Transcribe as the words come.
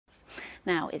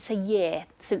Now, it's a year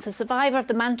since a survivor of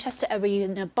the Manchester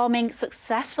Arena bombing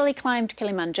successfully climbed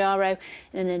Kilimanjaro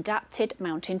in an adapted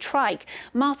mountain trike.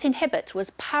 Martin Hibbert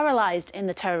was paralysed in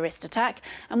the terrorist attack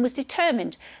and was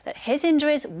determined that his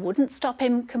injuries wouldn't stop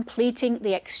him completing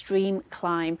the extreme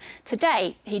climb.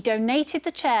 Today, he donated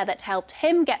the chair that helped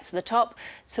him get to the top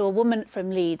to a woman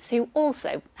from Leeds who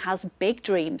also has big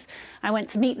dreams. I went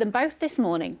to meet them both this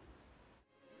morning.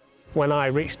 When I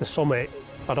reached the summit,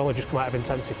 I'd only just come out of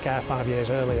intensive care 5 years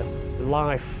earlier.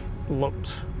 Life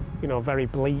looked, very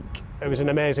bleak. It was an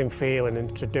amazing feeling,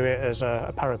 and to do it as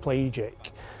a paraplegic,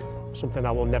 something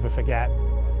I will never forget.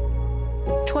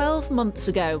 12 months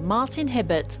ago, Martin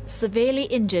Hibbert, severely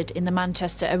injured in the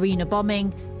Manchester Arena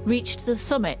bombing, reached the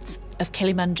summit of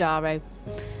Kilimanjaro.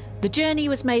 The journey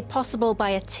was made possible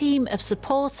by a team of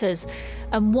supporters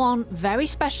and one very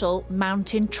special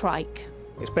mountain trike.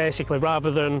 It's basically, rather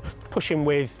than pushing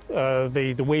with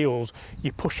the wheels,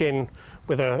 you push in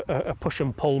with a push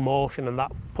and pull motion, and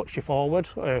that puts you forward.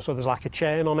 So there's like a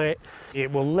chain on it.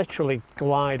 It will literally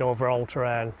glide over all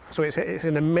terrain. So it's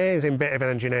an amazing bit of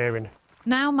engineering.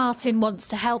 Now Martin wants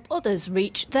to help others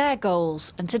reach their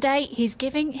goals, and today he's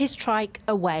giving his trike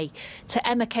away to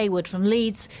Emma Cawood from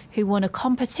Leeds, who won a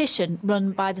competition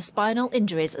run by the Spinal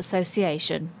Injuries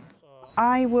Association.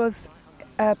 I was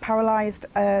paralysed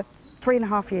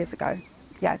 3.5 years ago,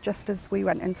 just as we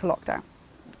went into lockdown.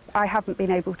 I haven't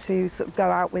been able to sort of go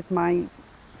out with my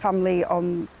family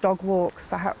on dog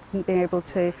walks. I haven't been able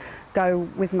to go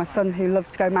with my son, who loves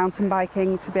to go mountain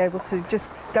biking, to be able to just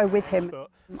go with him.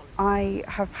 I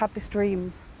have had this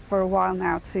dream for a while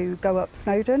now to go up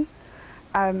Snowdon,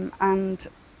 and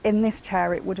in this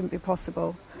chair it wouldn't be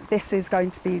possible. This is going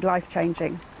to be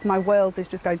life-changing. My world is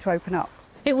just going to open up.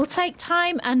 It will take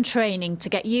time and training to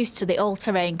get used to the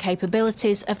all-terrain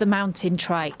capabilities of the mountain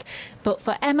trike. But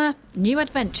for Emma, new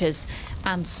adventures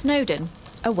and Snowdon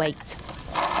await.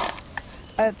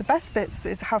 The best bits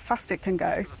is how fast it can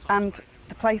go and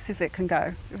the places it can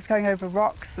go. It was going over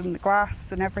rocks and the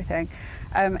grass and everything.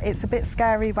 It's a bit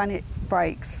scary when it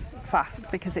breaks fast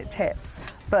because it tips,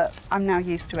 but I'm now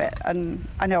used to it and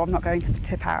I know I'm not going to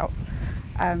tip out.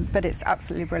 But it's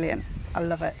absolutely brilliant. I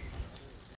love it.